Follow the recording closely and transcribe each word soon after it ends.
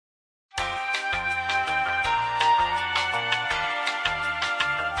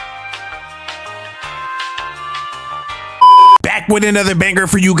with another banger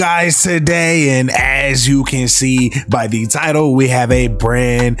for you guys today, and as you can see by the title, we have a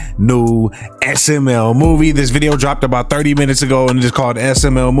brand new SML movie. This video dropped about 30 minutes ago and it is called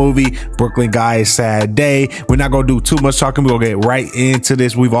SML Movie, Brooklyn Guy's Sad Day. We're not gonna do too much talking, we're gonna get right into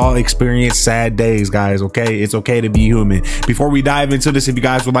this. We've all experienced sad days, guys, okay? It's okay to be human. Before we dive into this, if you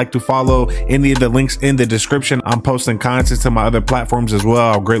guys would like to follow any of the links in the description, I'm posting content to my other platforms as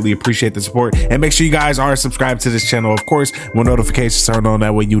well. I'll greatly appreciate the support, and make sure you guys are subscribed to this channel, of course, with notifications turned on.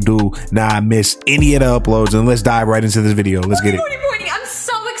 That way you do not miss any of the uploads. And let's dive right into this video. Let's get it. I'm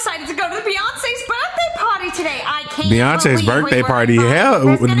so excited to go to Beyonce's birthday party today. I can't. Beyonce's birthday party?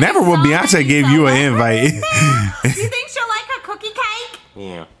 Hell, never will Beyonce give you an invite. Do you think she'll like her cookie cake?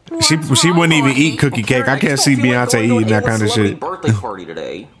 Yeah. She wouldn't even eat cookie cake. I can't see Beyonce eating that kind of shit. Birthday party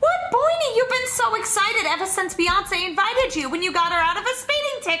today. What, Boynie? You've been so excited ever since Beyonce invited you when you got her out of a speeding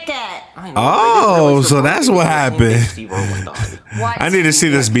ticket. Oh, so that's what happened. I need to see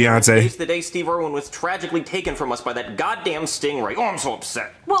this, Beyonce. It's the day Steve Irwin was tragically taken from us by that goddamn stingray. Oh, I'm so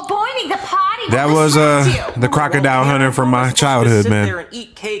upset. Well, Boynie, the party. That was the crocodile hunter from my childhood, man. Sit there and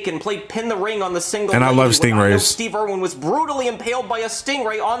eat cake and play pin the ring on the single. And I love stingrays. Steve Irwin was brutally impaled by a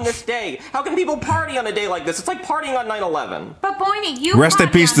stingray on this day. How can people party on a day like this? It's like partying on 9/11. But Boynie, you rest in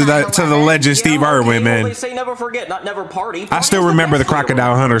peace to the legend Steve Irwin, man. They say never forget, not never party. I still remember the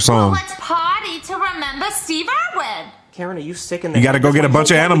crocodile hunter song. Well, let's party to remember Steve Irwin. Karen, are you sick in the You gotta go get a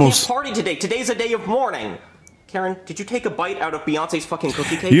bunch of animals. Party today. Today's a day of mourning. Karen, did you take a bite out of Beyonce's fucking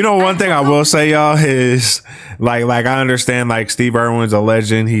cookie cake? You know, one thing I will say, y'all, is like I understand, like, Steve Irwin's a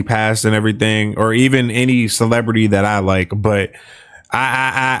legend, he passed and everything, or even any celebrity that I like, but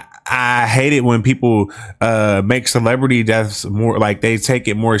I hate it when people make celebrity deaths more like they take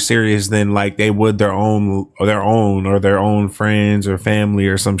it more serious than like they would their own friends or family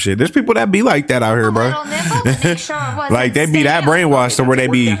or some shit. There's people that be like that out here, bro. Like they be that brainwashed to where they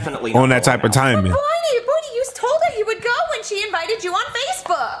be on that type of timing. Boynie, you told her you would go when she invited you on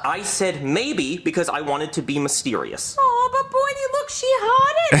Facebook. I said maybe because I wanted to be mysterious. Oh, but Boynie, look, she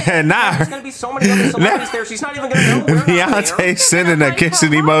hearted it. Nah. There's gonna be so many other celebrities there. She's not even gonna know. Beyonce sending a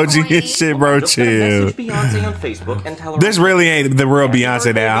kissing emoji and shit, bro. Chill. Beyonce on Facebook and tell her this really ain't the real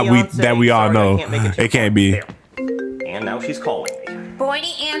Beyonce that we all know. It can't be. And now she's calling me.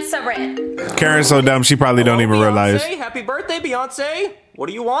 Boynie, answer it. Karen's so dumb she probably don't even realize. Happy birthday, Beyonce. What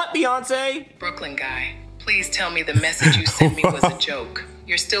do you want, Beyonce? Brooklyn guy, please tell me the message you sent me was a joke.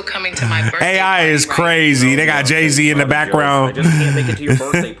 You're still coming to my birthday AI party, is right? crazy. They got Jay-Z in the background. I just can't make it to your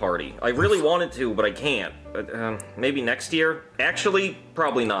birthday party. I really wanted to, but I can't. Maybe next year? Actually,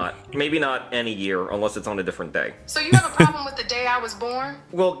 probably not. Maybe not any year, unless it's on a different day. So you have a problem with the day I was born?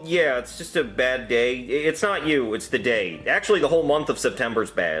 Well, yeah, it's just a bad day. It's not you, it's the day. Actually, the whole month of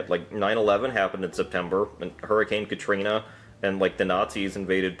September's bad. Like, 9/11 happened in September, and Hurricane Katrina, and, like, the Nazis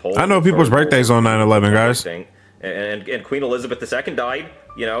invaded Poland. I know people's birthdays on 9/11, guys. And Queen Elizabeth II died.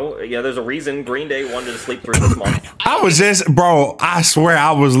 You know, there's a reason Green Day wanted to sleep through this month. I was just, bro, I swear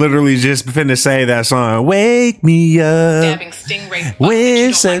I was literally just finna say that song. Wake me up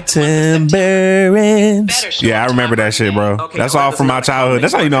when September ends. Yeah, I remember that shit, bro. Okay, that's all from my childhood.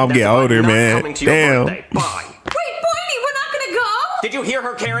 That's how you know I'm getting older, man. Damn. Wait, Boynie, we're not gonna go? Did you hear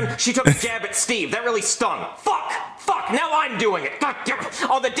her, Karen? She took a jab at Steve. That really stung. Fuck! Now I'm doing it. God damn it.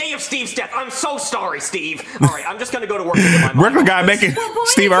 On the day of Steve's death. I'm so sorry, Steve. All right, I'm just gonna go to work and get my Brooklyn guy making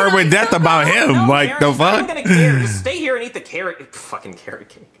Steve Irwin death about him. No, like, Karen, the fuck? I'm gonna care. Just stay here and eat the fucking carrot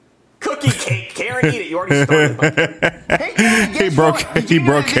cake. Cookie cake. Karen, eat it. You already started. Hey, Karen, he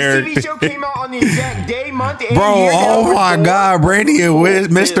broke Karen. This TV show came out on the exact day, month, and bro, year oh my God, Brandy and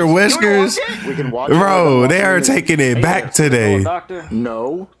Mr. Whiskers. We can watch it. Bro, they are taking it back today. Doctor?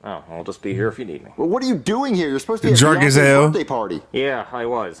 No. Oh, I'll just be here if you need me. Well, what are you doing here? You're supposed to be at Drunk as Beyonce's hell. birthday party. Yeah, I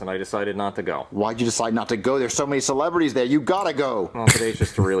was, and I decided not to go. Why'd you decide not to go? There's so many celebrities there. You gotta go. Well, today's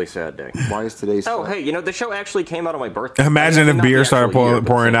just a really sad day. Why is today sad? Oh, hey, you know, the show actually came out on my birthday. Imagine if Not beer the started actual year, but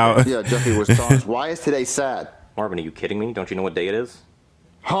pouring out. Yeah, Jeffy was talking. Why is today sad? Marvin, are you kidding me? Don't you know what day it is?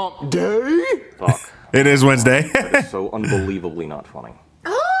 Hump day? Fuck. It is Wednesday. That is so unbelievably not funny.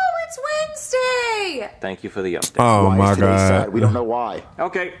 Oh, it's Wednesday. Thank you for the update. Oh Why my is today God. sad? We don't know why.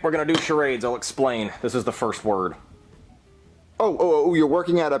 Okay, we're gonna do charades. I'll explain. This is the first word. Oh, you're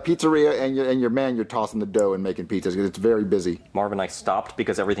working at a pizzeria and you're tossing the dough and making pizzas. It's very busy. Marvin, I stopped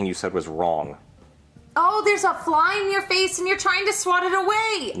because everything you said was wrong. Oh, there's a fly in your face and you're trying to swat it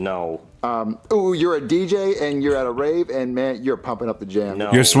away. No. You're a DJ and you're at a rave and man, you're pumping up the jam.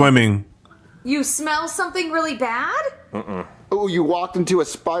 No. You're swimming. You smell something really bad? Oh, you walked into a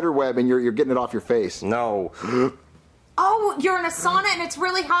spider web and you're getting it off your face. No. Oh, you're in a sauna and it's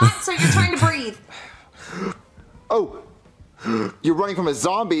really hot, so you're trying to breathe. Oh, You're running from a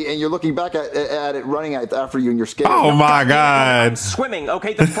zombie and you're looking back at it running after you and you're scared. Oh my God. I'm swimming,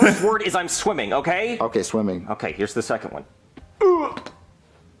 okay? The first word is I'm swimming, okay? Okay, swimming. Okay, here's the second one.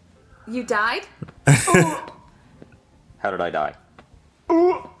 You died? How did I die?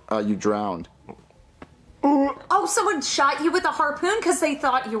 You drowned. Oh, someone shot you with a harpoon because they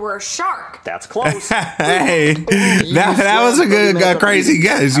thought you were a shark. That's close. Hey, that was a good, crazy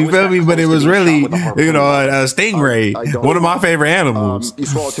guess. You feel me? But it was really, you know, a stingray. One of my favorite animals. You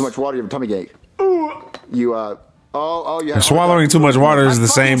swallowed too much water, you have a tummy ache. You, you had Swallowing too much water is the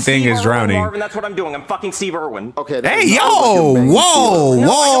same thing Steve as Irwin, drowning. Marvin, that's what I'm doing. I'm fucking Steve Irwin. Okay. Hey, yo,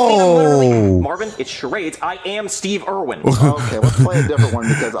 whoa. Marvin, it's charades. I am Steve Irwin. Okay, let's play a different one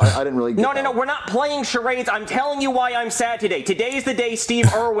because I didn't really get No, we're not playing charades. I'm telling you why I'm sad today. Today is the day Steve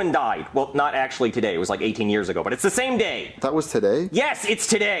Irwin died. Well, not actually today. It was like 18 years ago, but it's the same day. That was today? Yes, it's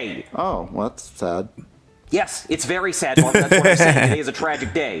today. Oh, well, that's sad. Yes, it's very sad, Marvin. That's what I'm saying. Today is a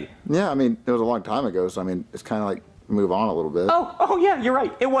tragic day. Yeah, I mean, it was a long time ago, so I mean, it's kind of like move on a little bit. Oh yeah, you're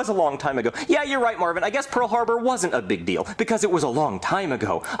right. It was a long time ago. Yeah, you're right, Marvin. I guess Pearl Harbor wasn't a big deal because it was a long time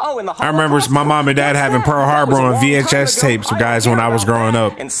ago. Oh, and the I remember my mom and dad having Pearl Harbor on VHS tapes, guys, when I was growing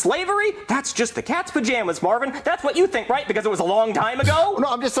up. And slavery? That's just the cat's pajamas, Marvin. That's what you think, right? Because it was a long time ago? No,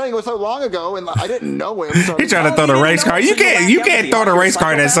 I'm just saying it was so long ago, and I didn't know him. So He trying to throw the race card. You can't throw the race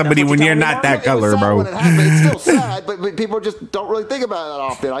card at somebody when you're not that color, bro. It's still sad, but people just don't really think about it that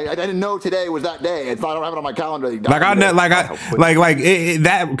often. I didn't know today was that day. I don't have it on my calendar. That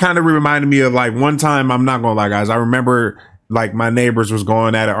kind of reminded me of like one time. I'm not gonna lie, guys. I remember like my neighbors was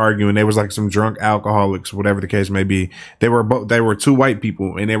going at it arguing. They was like some drunk alcoholics, whatever the case may be. They were two white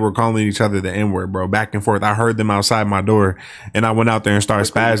people and they were calling each other the N-word, bro, back and forth. I heard them outside my door and I went out there and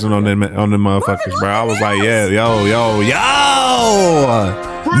started spazzing on them motherfuckers, bro. I was like, yeah, yo.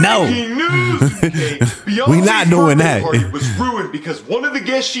 No. We not doing that. Party was ruined because one of the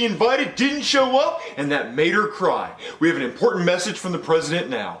guests she invited didn't show up, and that made her cry. We have an important message from the president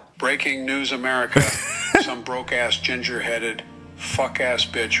now. Breaking news, America. Some broke-ass, ginger-headed, fuck-ass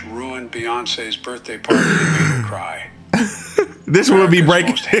bitch ruined Beyonce's birthday party and made her cry. This will be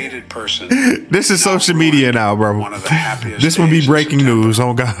breaking. Most hated person. This is social media now, bro. One of the happiest this will be days breaking in September. news.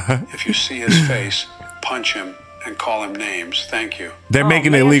 Oh God. If you see his face, punch him and call him names. Thank you. They're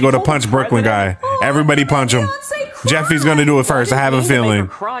making it illegal to punch Brooklyn guy. Everybody punch him. Jeffy's gonna do it first. I have a feeling.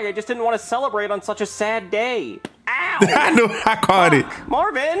 Cry. I just didn't want to celebrate on such a sad day. Ow! I knew I caught it.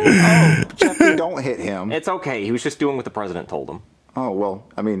 Marvin! Oh, Jeffy, don't hit him. it's okay. He was just doing what the president told him. Oh, well,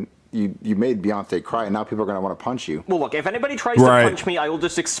 I mean, you made Beyonce cry, and now people are going to want to punch you. Well, look, if anybody tries to punch me, I will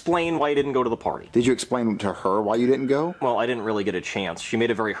just explain why I didn't go to the party. Did you explain to her why you didn't go? Well, I didn't really get a chance. She made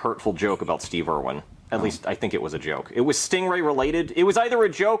a very hurtful joke about Steve Irwin. At least, I think it was a joke. It was Stingray related. It was either a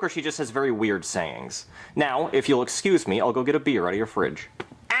joke or she just has very weird sayings. Now, if you'll excuse me, I'll go get a beer out of your fridge.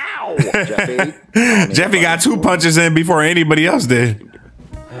 Ow! Jeffy got 2 punches in before anybody else did.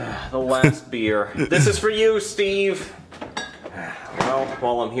 The last beer. This is for you, Steve. Well,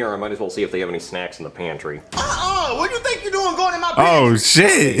 while I'm here, I might as well see if they have any snacks in the pantry. What do you think you're doing going in my Oh, pantry?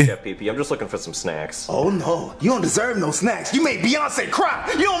 shit. Yeah, PP, I'm just looking for some snacks. Oh, no. You don't deserve no snacks. You made Beyonce cry.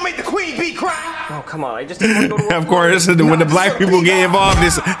 You don't make the queen bee cry. Oh, come on. I just didn't want to go to Of course, when the black people get involved,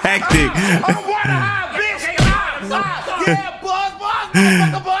 it's hectic. I'm water high, bitch. Yeah, buzz,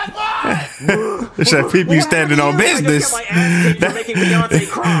 motherfucker, buzz. Shit, PP standing on business.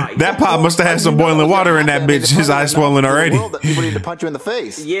 That pop must have had some boiling water in that bitch. His eyes swollen already. People need to punch you in the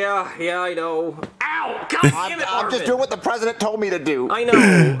face. Yeah, I know. Ow! God damn it, I'm just doing what the president told me to do. I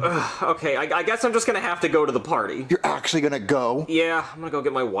know. Okay, I guess I'm just gonna have to go to the party. You're actually going to go? Yeah, I'm gonna go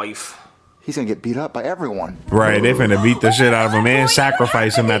get my wife. He's going to get beat up by everyone. Right, they finna beat the shit out of him and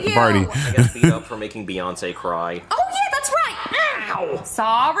sacrifice him at the party. I got beat up for making Beyonce cry. Oh, yeah, that's right. Ow!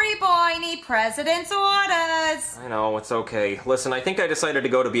 Sorry, Boynie. President's orders. I know, it's okay. Listen, I think I decided to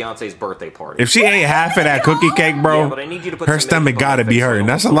go to Beyonce's birthday party. If she ate half of that cookie cake, bro, Yeah, but I need you to put her some stomach makeup on gotta my be face so I hurting. don't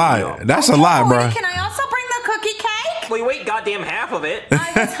That's a fuck lot. you up. That's a lot, bro. Boynie, can I also bring the cookie cake? Well, you ate goddamn half of it.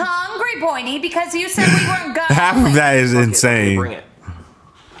 I was hungry, Boynie, because you said we weren't going. Half of that is Okay, insane. bring it.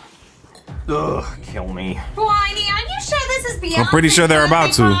 Ugh, kill me. Boynie, are you sure this is Beyonce's I'm pretty sure they're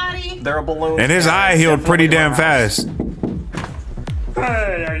about to. party? There are balloons. And his there. eye It's healed pretty definitely damn my house. fast.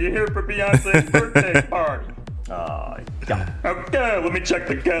 Hey, are you here for Beyonce's birthday party? Okay, let me check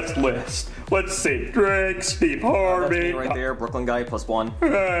the guest list. Let's see, Drake, Steve Harvey. That's me right there, Brooklyn guy,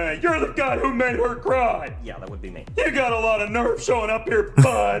 +1. You're the guy who made her cry. Yeah, that would be me. You got a lot of nerve showing up here,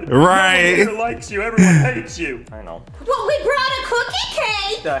 bud. Right. No one here likes you, everyone hates you. I know. Well, we brought a cookie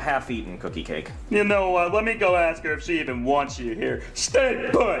cake. The half-eaten cookie cake. You know what, let me go ask her if she even wants you here. Stay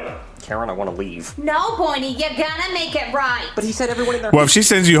put. Karen, I want to leave. No, Boydie, you're gonna make it right. But he said everyone in there. Well, if she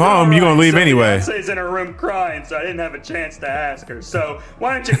sends you home, you're gonna leave anyway. Beyonce's in her room crying, so I didn't have a chance to ask her. So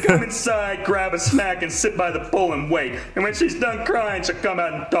why don't you come inside, grab a snack, and sit by the pool and wait. And when she's done crying, she'll come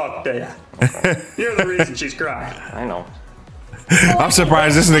out and talk to you. Okay. You're the reason she's crying. I know. I'm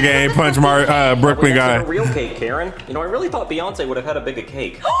surprised this nigga ain't punch Brooklyn guy. A real cake, Karen. You know, I really thought Beyonce would have had a bigger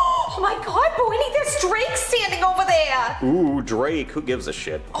cake. Oh my God, Boydie, there's Drake standing over there. Ooh, Drake. Who gives a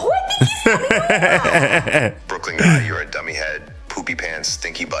shit? Oh, I think he's coming over. Brooklyn guy, you're a dummy head, poopy pants,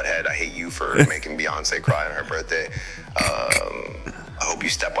 stinky butthead. I hate you for making Beyonce cry on her birthday. I hope you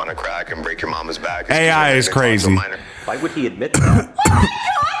step on a crack and break your mama's back. AI is crazy. Why would he admit that? Oh my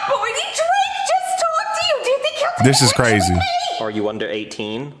God, Boydie, Drake just talked to you. Do you think he'll take This is crazy. Are you under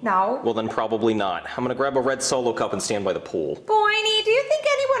 18? No. Well, then probably not. I'm gonna grab a red Solo cup and stand by the pool. Boydie, do you think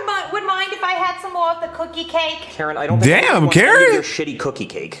anyone would mind if I had some more of the cookie cake? Karen, I don't think Damn, anyone wants Karen. any of your shitty cookie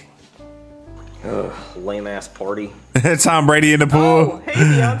cake. Ugh, lame ass party. Tom Brady in the pool. Oh, hey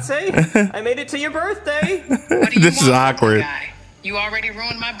Beyonce. I made it to your birthday. What do you This is want, awkward. guy? You already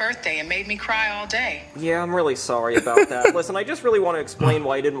ruined my birthday and made me cry all day. Yeah, I'm really sorry about that. Listen, I just really want to explain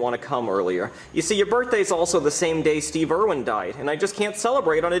why I didn't want to come earlier. You see, your birthday's also the same day Steve Irwin died, and I just can't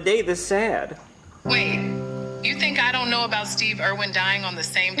celebrate on a day this sad. Wait, you think I don't know about Steve Irwin dying on the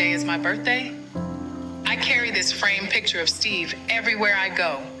same day as my birthday? I carry this framed picture of Steve everywhere I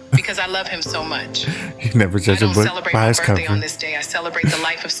go because I love him so much. You never I judge a don't book celebrate by my his birthday cover. on this day. I celebrate the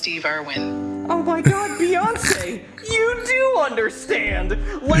life of Steve Irwin. Oh my God, Beyonce, you do understand.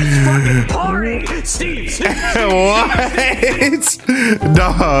 Let's fucking party, Steve. What?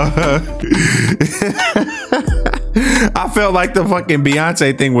 Dog. I felt like the fucking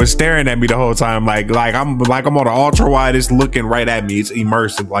Beyonce thing was staring at me the whole time. Like I'm on the ultra wide. It's looking right at me. It's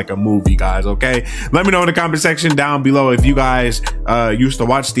immersive like a movie, guys. Okay. Let me know in the comment section down below if you guys used to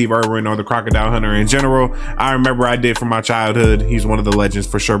watch Steve Irwin or the Crocodile Hunter in general. I remember I did from my childhood. He's one of the legends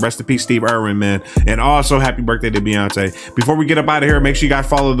for sure. Rest in peace, Steve Irwin, man. And also happy birthday to Beyonce. Before we get up out of here, make sure you guys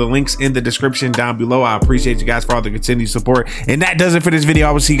follow the links in the description down below. I appreciate you guys for all the continued support. And that does it for this video.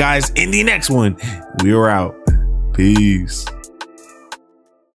 I will see you guys in the next one. We are out. Peace.